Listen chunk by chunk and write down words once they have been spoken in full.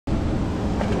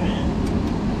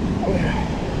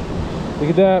Look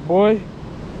at that, boy.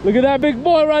 Look at that big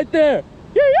boy right there.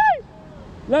 Yee yee!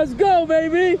 Let's go,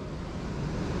 baby.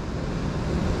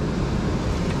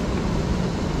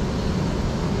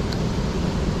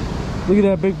 Look at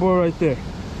that big boy right there.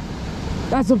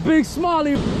 That's a big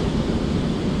smallie.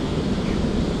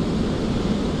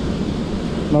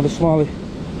 Another smallie.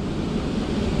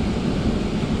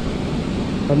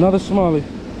 Another smallie.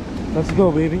 Let's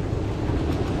go, baby.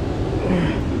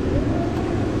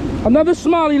 Another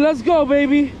smallie. Let's go,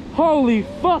 baby. Holy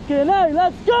fucking hey,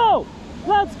 let's go.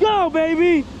 Let's go,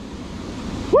 baby.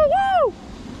 Woo woo.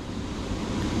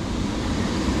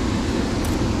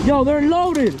 Yo, they're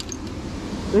loaded.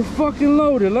 They're fucking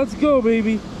loaded. Let's go,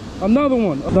 baby. Another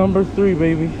one. Number 3,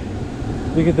 baby.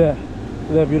 Look at that. Look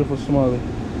at that beautiful smallie.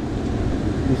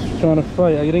 He's trying to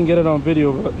fight. I didn't get it on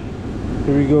video, but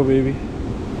here we go, baby.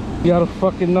 You got a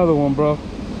fucking another one, bro.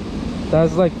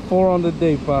 That's like 4 on the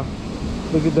day, pa.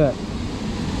 Look at that.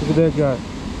 Look at that guy.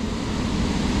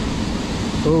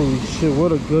 Holy shit,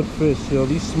 what a good fish, yo.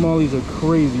 These smallies are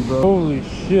crazy, bro. Holy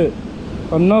shit.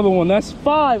 Another one. That's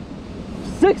 5.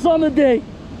 6 on the day.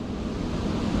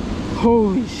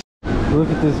 Holy shit. Look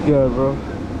at this guy, bro.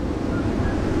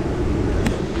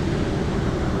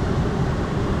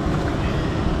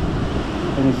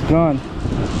 And he's gone.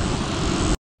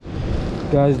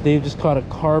 Guys, Dave just caught a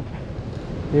carp.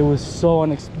 It was so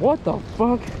unexpected. What the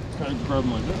fuck? Trying to grab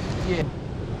him like this. Yeah.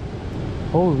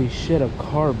 Holy shit, a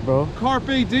carp, bro.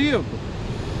 Carpe diem.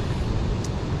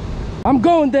 I'm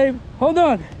going, Dave. Hold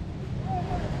on.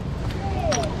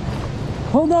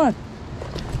 Hold on.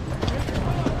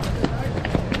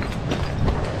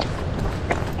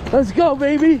 Let's go,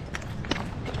 baby.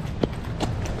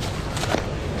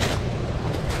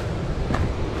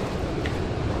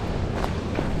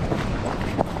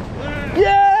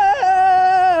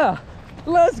 Yeah!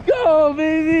 Let's go,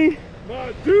 baby.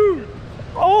 My dude.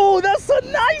 Oh, that's a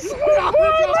nice one,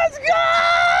 boy. Let's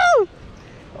go.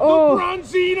 Oh, the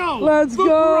Bronzino. Let's the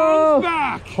go. Bronze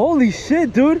back. Holy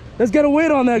shit, dude. Let's get a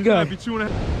weight on that guy. That'd be 2.5.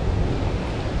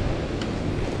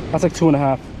 That's like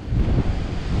 2.5.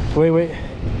 Wait.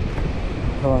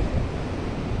 Hold on.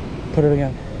 Put it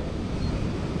again.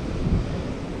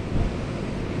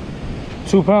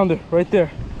 2-pounder right there.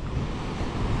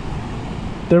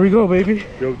 There we go, baby.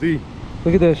 Yo, D.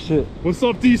 Look at that shit. What's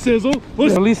up, D Sizzle?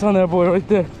 What's Release on that boy right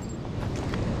there.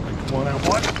 Come on out,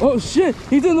 what? Oh shit,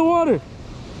 he's in the water.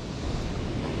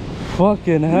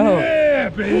 Fucking hell. Yeah,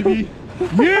 baby.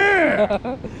 Yeah.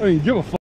 I mean, give a fuck.